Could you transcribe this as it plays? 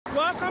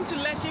Welcome to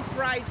Lekki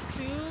Pride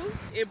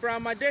II,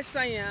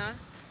 Adesanya,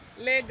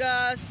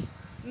 Lagos,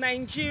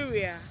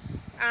 Nigeria.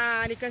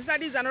 And you can see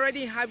that this is an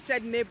already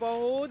inhabited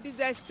neighborhood.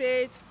 This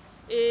estate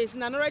is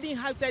an already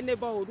inhabited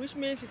neighborhood, which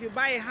means if you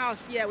buy a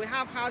house here, we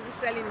have houses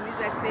selling in this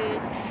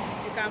estate.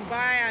 You can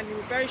buy, and in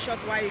a very short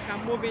while you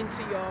can move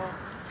into your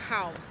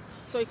house.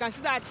 So you can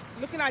see that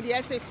looking at the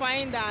estate,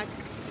 find that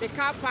the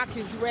car park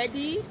is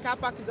ready. Car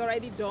park is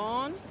already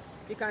done.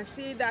 You can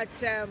see that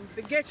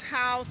the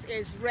gatehouse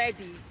is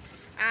ready,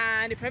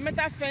 and the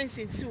perimeter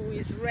fencing too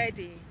is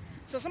ready.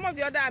 So some of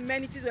the other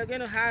amenities we're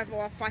going to have,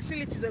 or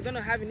facilities we're going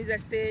to have in this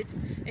estate,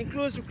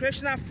 includes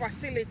recreational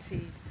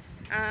facility.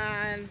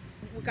 And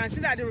we can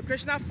see that the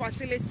recreational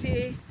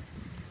facility,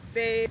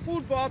 the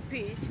football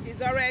pitch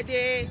is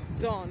already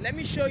done. Let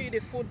me show you the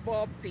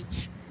football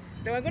pitch.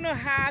 Then we're going to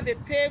have a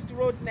paved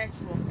road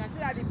network. You can see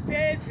that the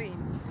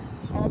paving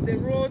of the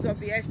road of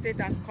the estate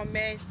has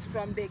commenced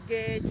from the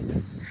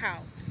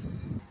gatehouse.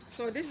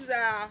 So this is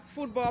a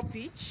football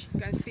pitch, you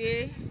can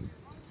see.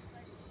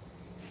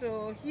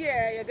 So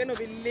here you're going to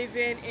be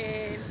living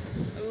in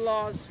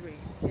luxury,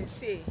 you can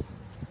see.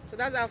 So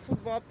that's our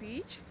football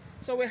pitch.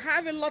 So we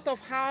have a lot of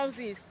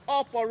houses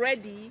up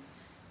already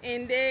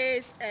in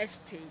this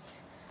estate.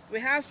 We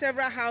have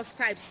several house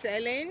types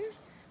selling.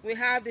 We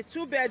have the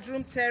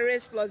 2-bedroom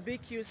terrace plus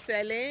BQ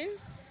selling,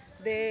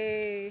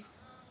 the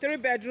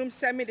 3-bedroom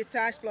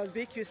semi-detached plus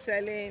BQ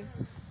selling,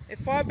 a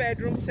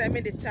 4-bedroom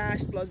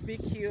semi-detached plus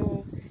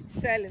BQ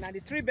selling, and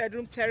the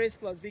 3-bedroom terrace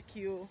plus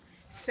BQ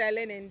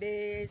selling in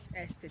this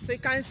estate. So you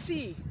can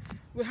see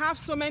we have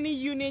so many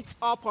units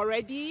up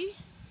already.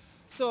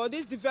 So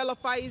this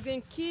developer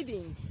isn't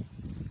kidding.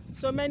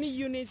 So many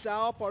units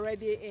are up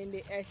already in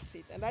the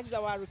estate, and that is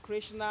our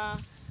recreational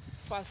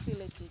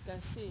facility. You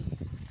can see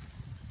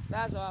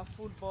that's our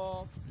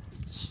football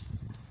pitch.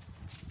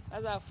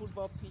 That's our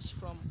football pitch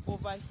from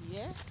over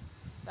here.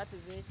 That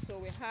is it. So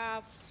we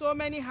have so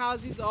many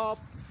houses up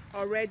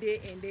already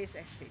in this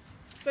estate.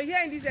 So here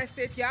in this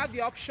estate, you have the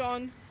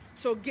option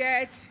to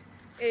get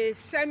a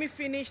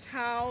semi-finished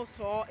house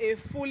or a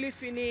fully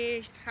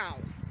finished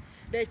house.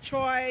 The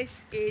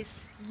choice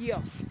is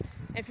yours.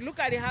 And if you look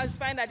at the house,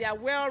 find that they are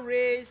well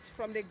raised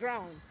from the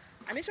ground.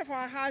 And each of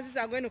our houses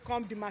are going to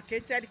come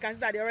demarcated. You can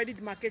see that they're already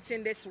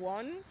demarcating this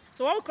one.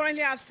 So what we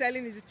currently have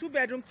selling is the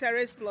 2-bedroom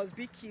terrace plus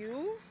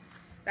BQ.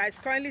 That is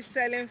currently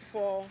selling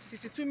for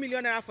 62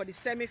 million naira for the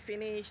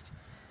semi-finished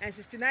and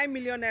 69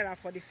 million naira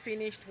for the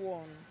finished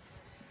one.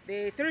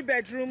 The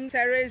 3-bedroom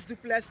terrace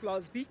duplex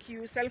plus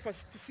BQ selling for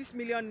 66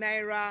 million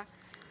naira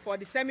for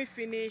the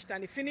semi-finished,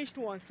 and the finished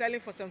one selling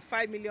for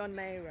 75 million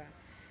naira.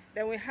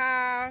 Then we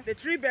have the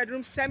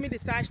 3-bedroom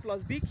semi-detached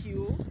plus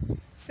BQ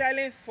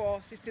selling for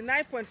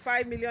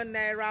 69.5 million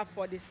naira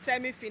for the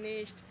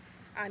semi-finished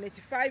and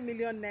 85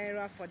 million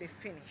naira for the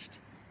finished.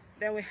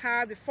 Then we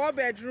have the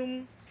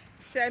 4-bedroom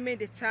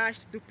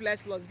semi-detached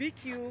duplex plus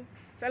BQ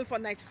selling for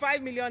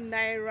 95 million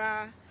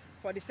naira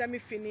for the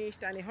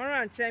semi-finished and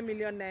 110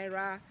 million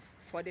naira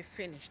for the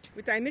finished.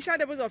 With an initial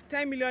deposit of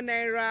 10 million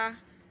naira,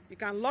 you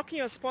can lock in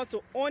your spot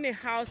to own a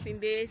house in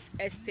this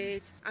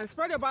estate and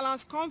spread your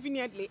balance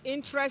conveniently,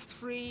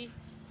 interest-free,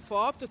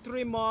 for up to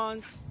 3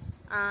 months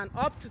and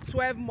up to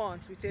 12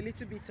 months with a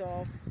little bit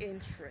of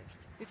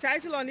interest. The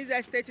title on this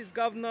estate is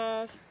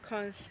Governor's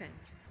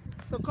Consent.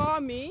 So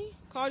call me,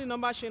 call the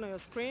number shown on your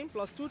screen,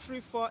 plus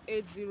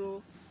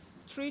 23480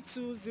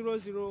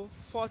 3200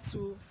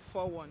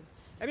 4241.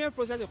 Let me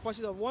process the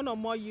purchase of 1 or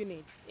more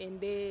units in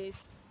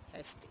this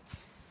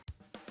estate.